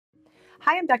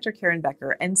Hi, I'm Dr. Karen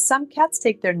Becker, and some cats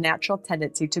take their natural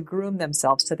tendency to groom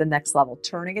themselves to the next level,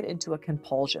 turning it into a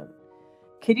compulsion.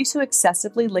 Kitties who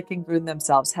excessively lick and groom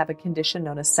themselves have a condition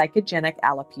known as psychogenic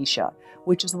alopecia,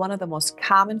 which is one of the most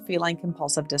common feline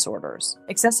compulsive disorders.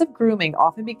 Excessive grooming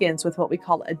often begins with what we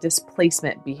call a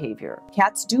displacement behavior.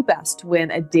 Cats do best when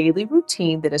a daily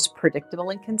routine that is predictable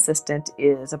and consistent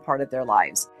is a part of their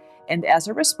lives. And as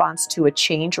a response to a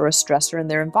change or a stressor in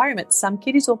their environment, some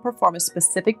kitties will perform a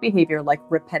specific behavior like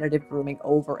repetitive grooming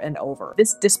over and over.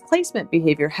 This displacement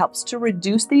behavior helps to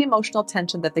reduce the emotional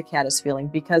tension that the cat is feeling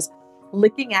because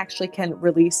licking actually can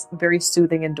release very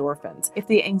soothing endorphins. If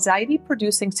the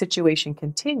anxiety-producing situation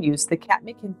continues, the cat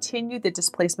may continue the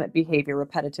displacement behavior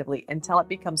repetitively until it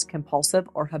becomes compulsive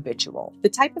or habitual. The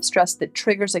type of stress that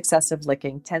triggers excessive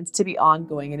licking tends to be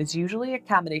ongoing and is usually a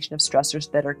combination of stressors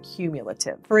that are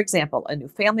cumulative. For example, a new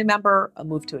family member, a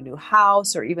move to a new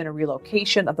house, or even a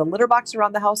relocation of the litter box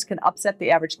around the house can upset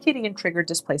the average kitty and trigger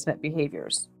displacement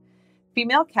behaviors.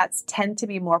 Female cats tend to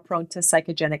be more prone to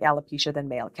psychogenic alopecia than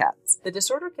male cats. The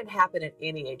disorder can happen at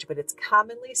any age, but it's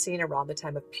commonly seen around the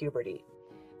time of puberty.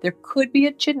 There could be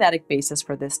a genetic basis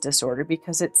for this disorder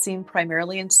because it's seen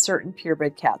primarily in certain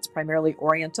purebred cats, primarily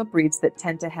Oriental breeds that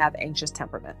tend to have anxious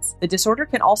temperaments. The disorder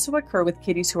can also occur with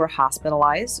kitties who are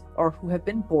hospitalized or who have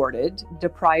been boarded,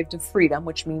 deprived of freedom,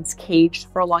 which means caged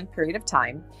for a long period of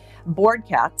time. Bored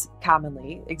cats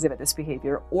commonly exhibit this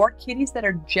behavior, or kitties that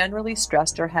are generally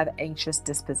stressed or have anxious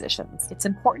dispositions. It's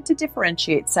important to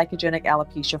differentiate psychogenic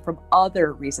alopecia from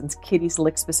other reasons kitties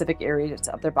lick specific areas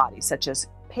of their body, such as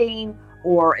pain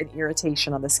or an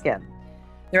irritation on the skin.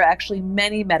 There are actually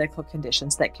many medical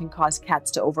conditions that can cause cats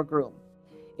to overgroom.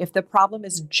 If the problem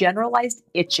is generalized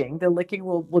itching, the licking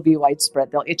will be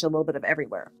widespread. They'll itch a little bit of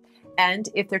everywhere. And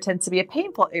if there tends to be a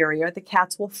painful area, the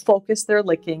cats will focus their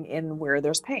licking in where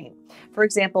there's pain. For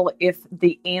example, if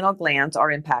the anal glands are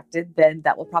impacted, then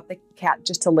that will prompt the cat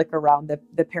just to lick around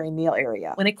the perineal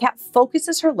area. When a cat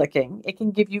focuses her licking, it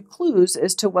can give you clues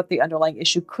as to what the underlying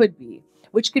issue could be,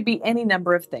 which could be any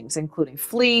number of things, including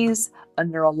fleas, a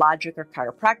neurologic or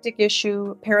chiropractic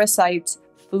issue, parasites,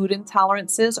 food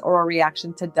intolerances, or a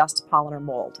reaction to dust, pollen, or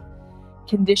mold.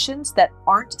 Conditions that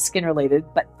aren't skin related,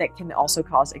 but that can also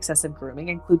cause excessive grooming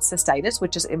include cystitis,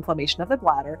 which is inflammation of the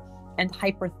bladder, and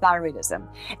hyperthyroidism.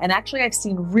 And actually, I've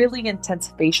seen really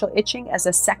intense facial itching as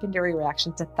a secondary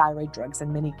reaction to thyroid drugs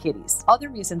in many kitties. Other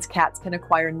reasons cats can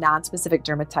acquire nonspecific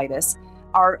dermatitis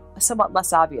are somewhat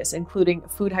less obvious, including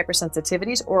food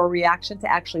hypersensitivities or a reaction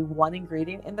to actually one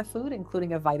ingredient in the food,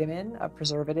 including a vitamin, a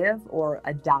preservative, or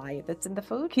a dye that's in the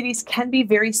food. Kitties can be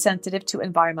very sensitive to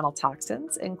environmental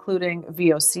toxins, including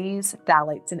VOCs,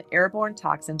 phthalates, and airborne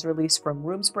toxins released from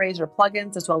room sprays or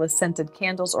plugins, as well as scented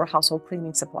candles or household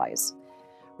cleaning supplies.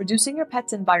 Reducing your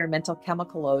pet's environmental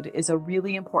chemical load is a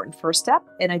really important first step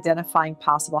in identifying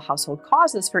possible household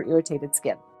causes for irritated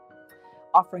skin.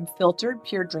 Offering filtered,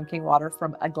 pure drinking water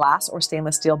from a glass or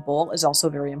stainless steel bowl is also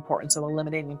very important, so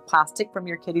eliminating plastic from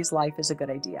your kitty's life is a good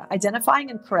idea. Identifying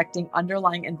and correcting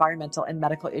underlying environmental and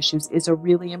medical issues is a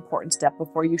really important step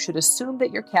before you should assume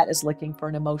that your cat is licking for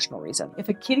an emotional reason. If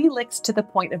a kitty licks to the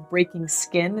point of breaking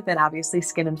skin, then obviously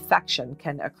skin infection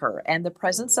can occur, and the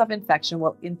presence of infection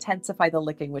will intensify the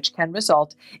licking, which can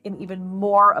result in even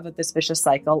more of this vicious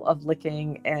cycle of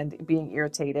licking and being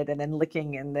irritated, and then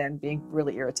licking and then being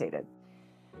really irritated.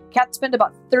 Cats spend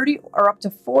about 30 or up to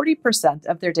 40%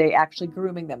 of their day actually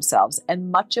grooming themselves, and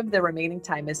much of the remaining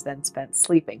time is then spent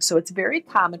sleeping. So it's very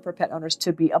common for pet owners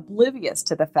to be oblivious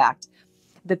to the fact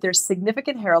that there's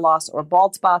significant hair loss or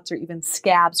bald spots or even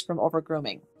scabs from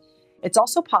overgrooming. It's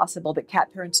also possible that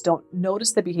cat parents don't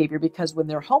notice the behavior because when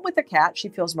they're home with the cat, she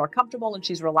feels more comfortable and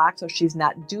she's relaxed, so she's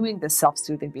not doing this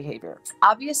self-soothing behavior.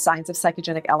 Obvious signs of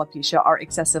psychogenic alopecia are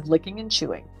excessive licking and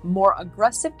chewing. More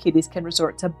aggressive kitties can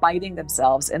resort to biting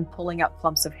themselves and pulling out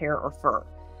clumps of hair or fur.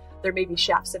 There may be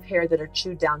shafts of hair that are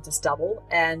chewed down to stubble,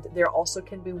 and there also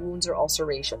can be wounds or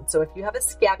ulcerations. So if you have a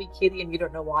scabby kitty and you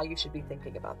don't know why, you should be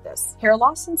thinking about this. Hair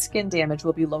loss and skin damage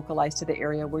will be localized to the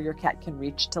area where your cat can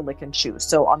reach to lick and chew.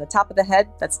 So on the top of the head,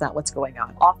 that's not what's going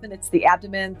on. Often it's the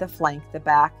abdomen, the flank, the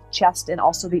back, chest, and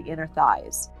also the inner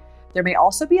thighs. There may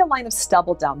also be a line of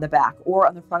stubble down the back or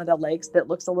on the front of the legs that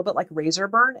looks a little bit like razor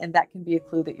burn, and that can be a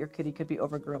clue that your kitty could be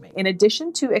overgrooming. In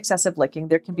addition to excessive licking,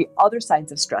 there can be other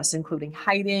signs of stress, including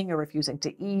hiding or refusing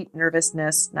to eat,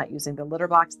 nervousness, not using the litter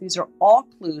box. These are all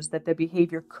clues that the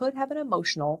behavior could have an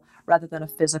emotional rather than a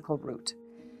physical root.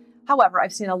 However,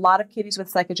 I've seen a lot of kitties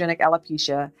with psychogenic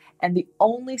alopecia, and the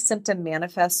only symptom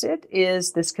manifested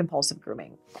is this compulsive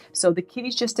grooming. So the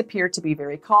kitties just appear to be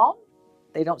very calm,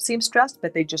 They don't seem stressed,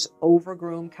 but they just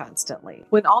overgroom constantly.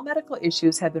 When all medical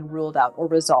issues have been ruled out or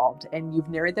resolved, and you've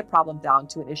narrowed the problem down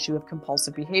to an issue of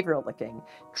compulsive behavioral licking,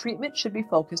 treatment should be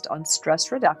focused on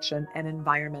stress reduction and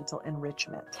environmental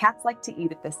enrichment. Cats like to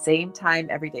eat at the same time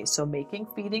every day, so making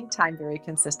feeding time very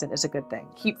consistent is a good thing.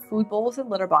 Keep food bowls and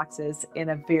litter boxes in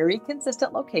a very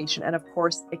consistent location, and of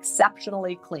course,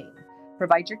 exceptionally clean.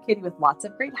 Provide your kitty with lots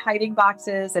of great hiding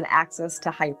boxes and access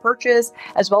to high perches,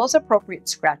 as well as appropriate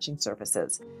scratching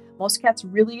surfaces. Most cats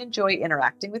really enjoy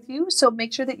interacting with you, so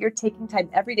make sure that you're taking time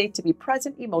every day to be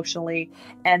present emotionally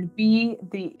and be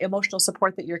the emotional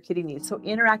support that your kitty needs. So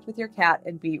interact with your cat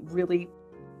and be really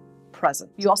present.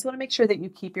 You also want to make sure that you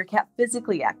keep your cat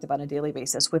physically active on a daily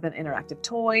basis with an interactive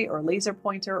toy or laser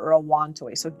pointer or a wand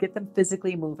toy. So get them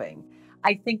physically moving.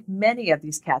 I think many of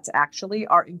these cats actually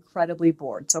are incredibly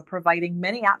bored, so providing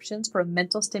many options for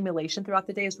mental stimulation throughout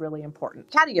the day is really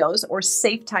important. Catios, or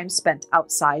safe time spent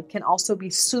outside, can also be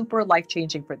super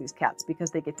life-changing for these cats because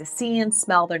they get to see and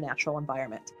smell their natural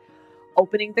environment.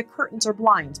 Opening the curtains or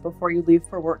blinds before you leave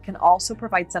for work can also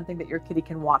provide something that your kitty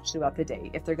can watch throughout the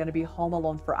day if they're going to be home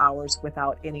alone for hours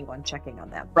without anyone checking on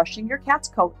them. Brushing your cat's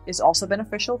coat is also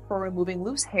beneficial for removing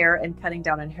loose hair and cutting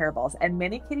down on hairballs, and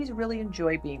many kitties really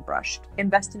enjoy being brushed.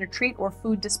 Invest in a treat or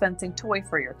food dispensing toy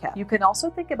for your cat. You can also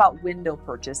think about window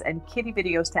perches and kitty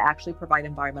videos to actually provide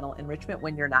environmental enrichment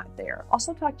when you're not there.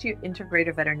 Also talk to your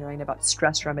integrative veterinarian about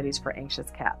stress remedies for anxious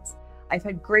cats. I've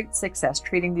had great success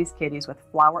treating these kitties with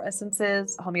flower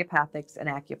essences, homeopathics, and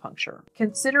acupuncture.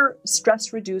 Consider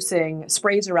stress-reducing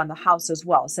sprays around the house as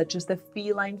well, such as the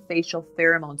feline facial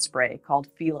pheromone spray called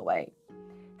Feel Away.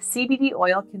 CBD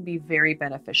oil can be very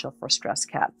beneficial for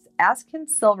stressed cats, as can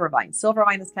silvervine.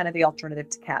 Silvervine is kind of the alternative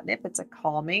to catnip. It's a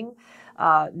calming,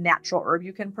 natural herb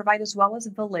you can provide, as well as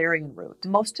valerian root.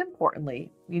 Most importantly,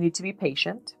 you need to be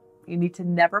patient. You need to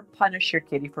never punish your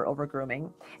kitty for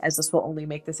overgrooming, as this will only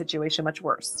make the situation much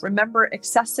worse. Remember,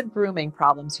 excessive grooming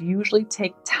problems usually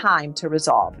take time to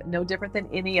resolve, no different than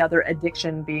any other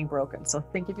addiction being broken. So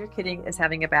think of your kitty as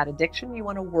having a bad addiction. You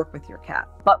want to work with your cat.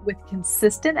 But with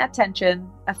consistent attention,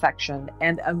 affection,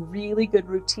 and a really good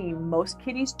routine, most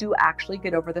kitties do actually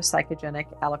get over the psychogenic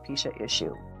alopecia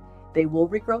issue. They will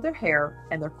regrow their hair,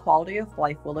 and their quality of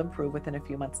life will improve within a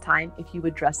few months' time if you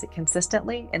address it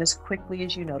consistently and as quickly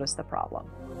as you notice the problem.